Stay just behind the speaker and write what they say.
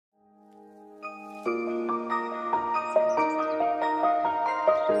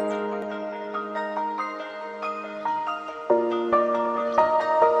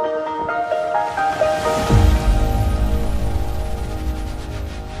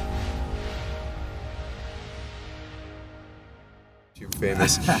YouTube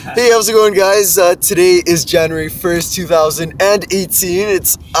famous. Hey, how's it going, guys? Today is January 1st, 2018.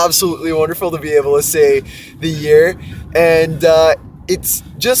 It's absolutely wonderful to be able to say the year. And it's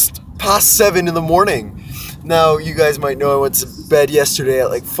just past 7 in the morning. Now, you guys might know I went to bed yesterday at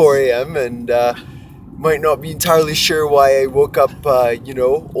like 4 a.m. and might not be entirely sure why I woke up,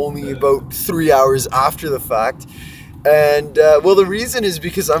 only about 3 hours after the fact. And well, the reason is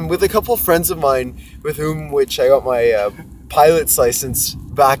because I'm with a couple of friends of mine with which I got my pilot's license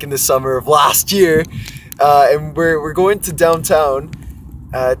back in the summer of last year, and we're going to downtown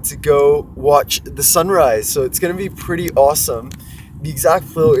to go watch the sunrise. So it's going to be pretty awesome. The exact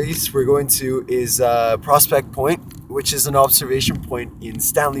place we're going to is Prospect Point, which is an observation point in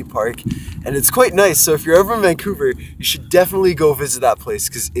Stanley Park, and it's quite nice. So if you're ever in Vancouver, you should definitely go visit that place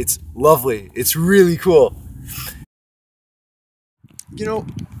because it's lovely. It's really cool. You know,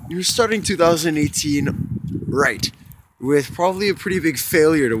 you're starting 2018 right, with probably a pretty big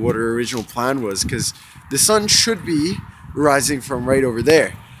failure to what our original plan was, because the sun should be rising from right over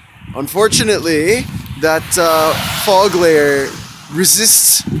there. Unfortunately, that fog layer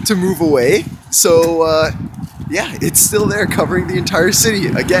resists to move away, so yeah, it's still there covering the entire city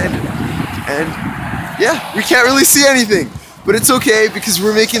again. And yeah, we can't really see anything, but it's okay because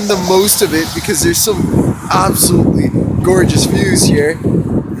we're making the most of it, because there's some absolutely gorgeous views here.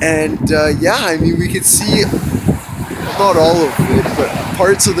 And yeah, I mean, we could see not all of it, but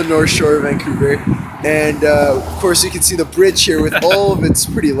parts of the North Shore of Vancouver. And of course, you can see the bridge here with all of its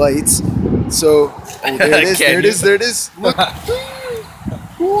pretty lights. So, oh, there it is, there it is, there it is. Look.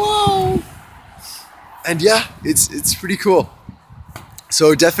 Whoa! And yeah, it's pretty cool.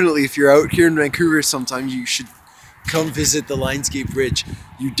 So definitely, if you're out here in Vancouver sometime, you should come visit the Lionsgate Bridge.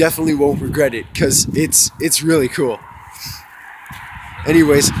 You definitely won't regret it, because it's really cool.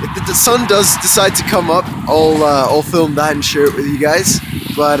 Anyways, if the sun does decide to come up, I'll film that and share it with you guys.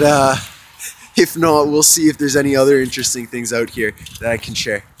 But if not, we'll see if there's any other interesting things out here that I can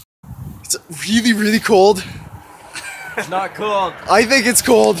share. It's really, really cold. It's not cold. I think it's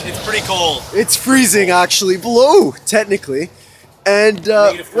cold. It's pretty cold. It's freezing, actually, below technically, and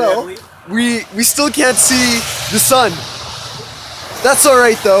well, we still can't see the sun. That's all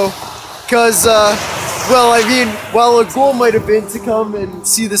right though, because well, I mean, while a goal might have been to come and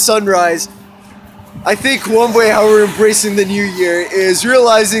see the sunrise, I think one way how we're embracing the new year is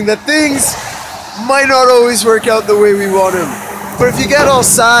realizing that things might not always work out the way we want them. But if you get all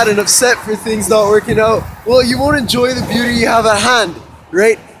sad and upset for things not working out, well, you won't enjoy the beauty you have at hand,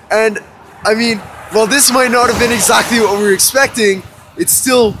 right? And I mean, while this might not have been exactly what we were expecting, it's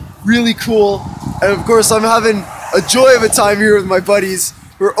still really cool. And of course, I'm having a joy of a time here with my buddies.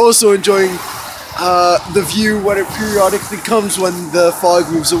 We're also enjoying the view when it periodically comes when the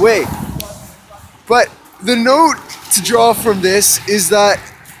fog moves away. But the note to draw from this is that,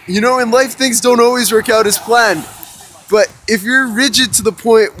 you know, in life things don't always work out as planned. But if you're rigid to the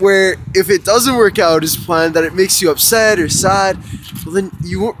point where if it doesn't work out as planned, that it makes you upset or sad, well, then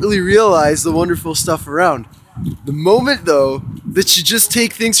you won't really realize the wonderful stuff around. The moment, though, that you just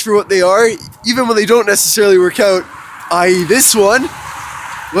take things for what they are, even when they don't necessarily work out, i.e. this one,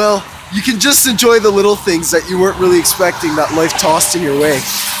 well, you can just enjoy the little things that you weren't really expecting that life tossed in your way.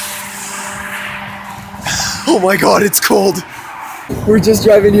 Oh my god, it's cold. We're just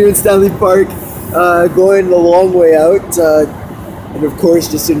driving here in Stanley Park, going the long way out, and of course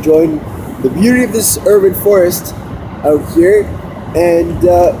just enjoying the beauty of this urban forest out here. And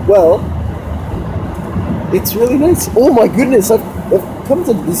well, it's really nice. Oh my goodness, I've come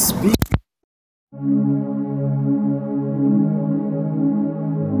to this speed.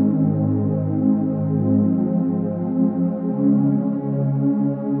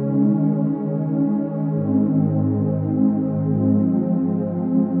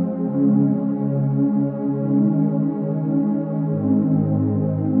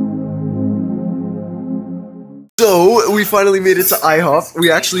 So, we finally made it to IHOP. We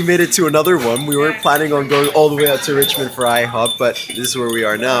actually made it to another one. We weren't planning on going all the way out to Richmond for IHOP, but this is where we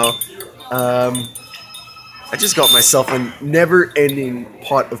are now. I just got myself a never-ending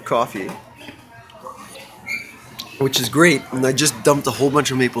pot of coffee, which is great, and I just dumped a whole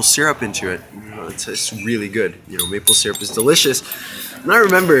bunch of maple syrup into it. You know, it's really good. You know, maple syrup is delicious. And I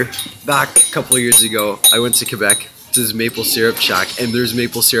remember back a couple of years ago, I went to Quebec to this maple syrup shack, and there's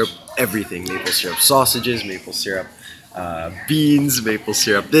maple syrup everything. Maple syrup sausages, maple syrup beans, maple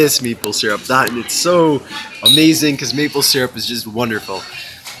syrup this, maple syrup that, and it's so amazing because maple syrup is just wonderful,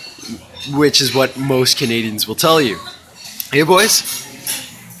 which is what most Canadians will tell you. Hey boys?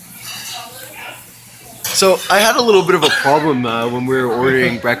 So I had a little bit of a problem when we were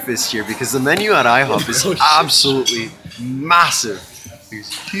ordering breakfast here, because the menu at IHOP is absolutely massive. It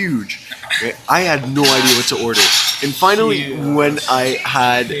was huge. Right? I had no idea what to order. And finally, when I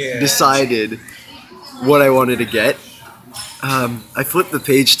had decided what I wanted to get, I flipped the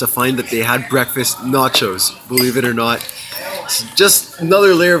page to find that they had breakfast nachos, believe it or not. It's just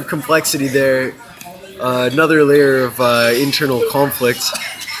another layer of complexity there, another layer of internal conflict,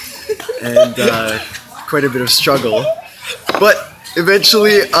 and quite a bit of struggle. But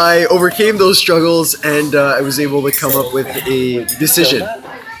eventually I overcame those struggles and I was able to come up with a decision.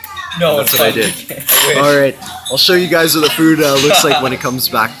 No, that's what I did. Alright, I'll show you guys what the food looks like when it comes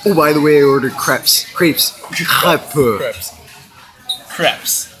back. Oh, by the way, I ordered crepes. Crepes.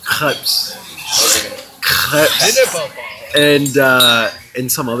 Crepes.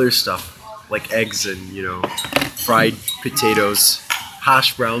 And some other stuff like eggs and, you know, fried potatoes,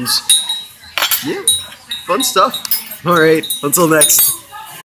 hash browns. Yeah, fun stuff. Alright, until next.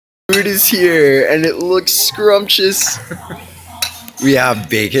 Food is here and it looks scrumptious. We have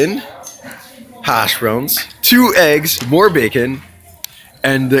bacon, hash browns, 2 eggs, more bacon,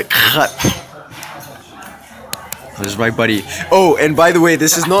 and the crepe. There's my buddy. Oh, and by the way,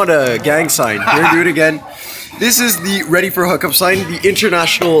 this is not a gang sign. Here, do it again. This is the ready for hookup sign, the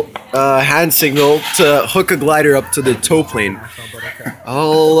international hand signal to hook a glider up to the tow plane.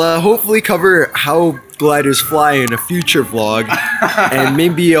 I'll hopefully cover how gliders fly in a future vlog, and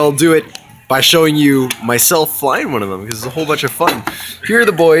maybe I'll do it by showing you myself flying one of them, because it's a whole bunch of fun. Here are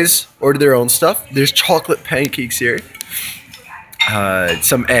the boys, ordered their own stuff. There's chocolate pancakes here,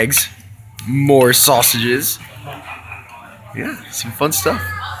 some eggs, more sausages. Yeah, some fun stuff.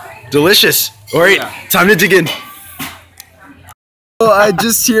 Delicious. Alright, time to dig in.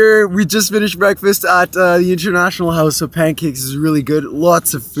 So we just finished breakfast at the International House of Pancakes. It's really good,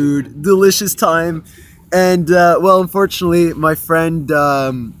 lots of food, delicious time. And well, unfortunately, my friend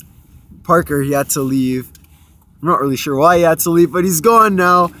Parker, he had to leave. I'm not really sure why he had to leave, but he's gone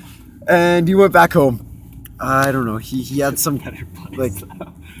now. And he went back home. I don't know, he had some, like,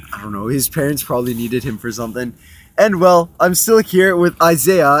 I don't know, his parents probably needed him for something. And well, I'm still here with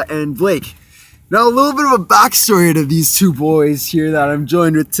Isaiah and Blake. Now, a little bit of a backstory to these two boys here that I'm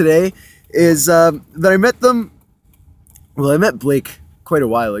joined with today is that I met them, well, I met Blake quite a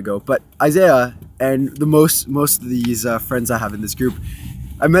while ago, but Isaiah and the most of these friends I have in this group,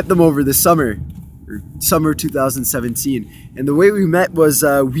 I met them over the summer 2017. And the way we met was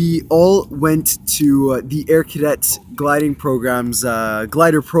we all went to the Air Cadet gliding program's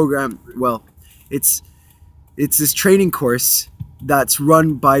glider program. Well, it's this training course that's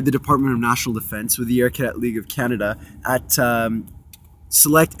run by the Department of National Defence with the Air Cadet League of Canada at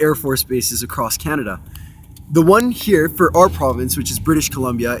select Air Force bases across Canada. The one here for our province, which is British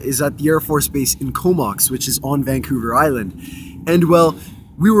Columbia, is at the Air Force Base in Comox, which is on Vancouver Island. And well,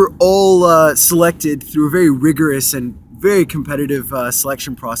 we were all selected through a very rigorous and very competitive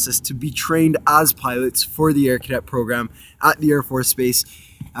selection process to be trained as pilots for the Air Cadet program at the Air Force Base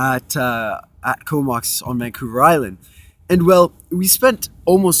at Comox on Vancouver Island. And well, we spent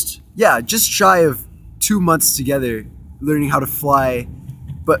almost, just shy of 2 months together learning how to fly,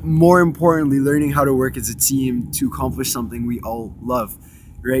 but more importantly, learning how to work as a team to accomplish something we all love,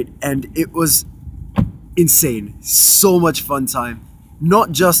 right? And it was insane. So much fun time.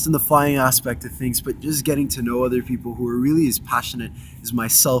 Not just in the flying aspect of things, but just getting to know other people who are really as passionate as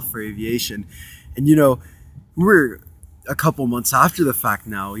myself for aviation. And you know, we're a couple months after the fact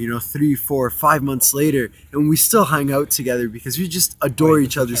now, you know, 3, 4, 5 months later, and we still hang out together because we just adore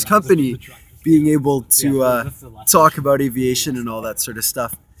each other's company, being able to talk about aviation and all that sort of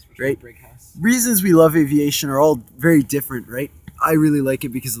stuff, right? Reasons we love aviation are all very different, right? I really like it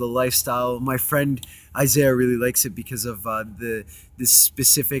because of the lifestyle. My friend Isaiah really likes it because of the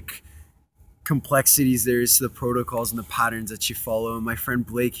specific complexities there is to the protocols and the patterns that you follow. And my friend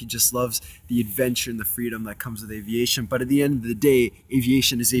Blake, he just loves the adventure and the freedom that comes with aviation. But at the end of the day,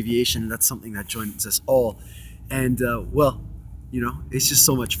 aviation is aviation, and that's something that joins us all. And well, you know, it's just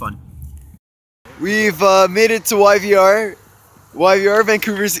so much fun. We've made it to YVR,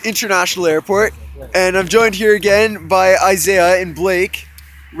 Vancouver's International Airport, and I'm joined here again by Isaiah and Blake,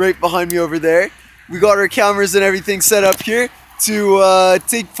 right behind me over there. We got our cameras and everything set up here to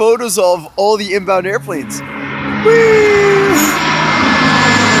take photos of all the inbound airplanes. Woo!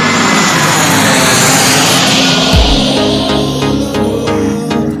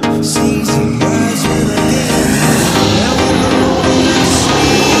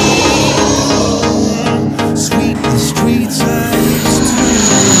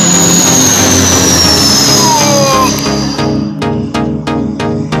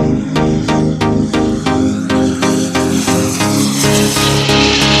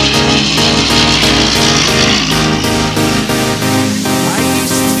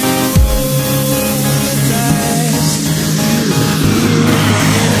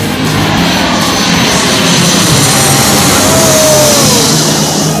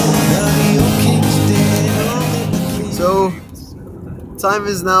 Time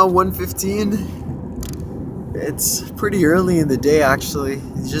is now 1:15. It's pretty early in the day actually.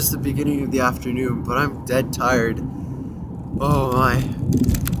 It's just the beginning of the afternoon, but I'm dead tired. Oh my.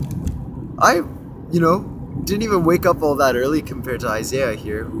 I, didn't even wake up all that early compared to Isaiah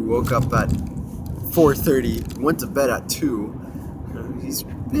here, who woke up at 4:30, went to bed at 2. He's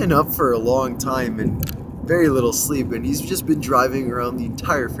been up for a long time and very little sleep, and he's just been driving around the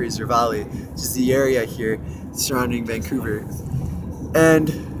entire Fraser Valley, which is the area here surrounding Vancouver.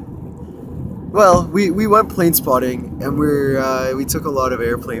 And well, we went plane spotting, and we took a lot of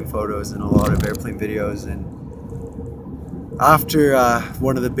airplane photos and a lot of airplane videos, and after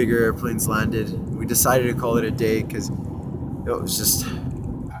one of the bigger airplanes landed, we decided to call it a day because it was just...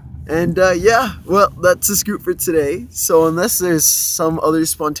 And yeah, well, that's a scoop for today. So unless there's some other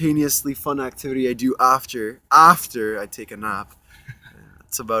spontaneously fun activity I do after I take a nap,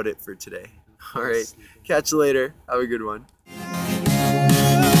 that's about it for today. All right, catch you later. Have a good one.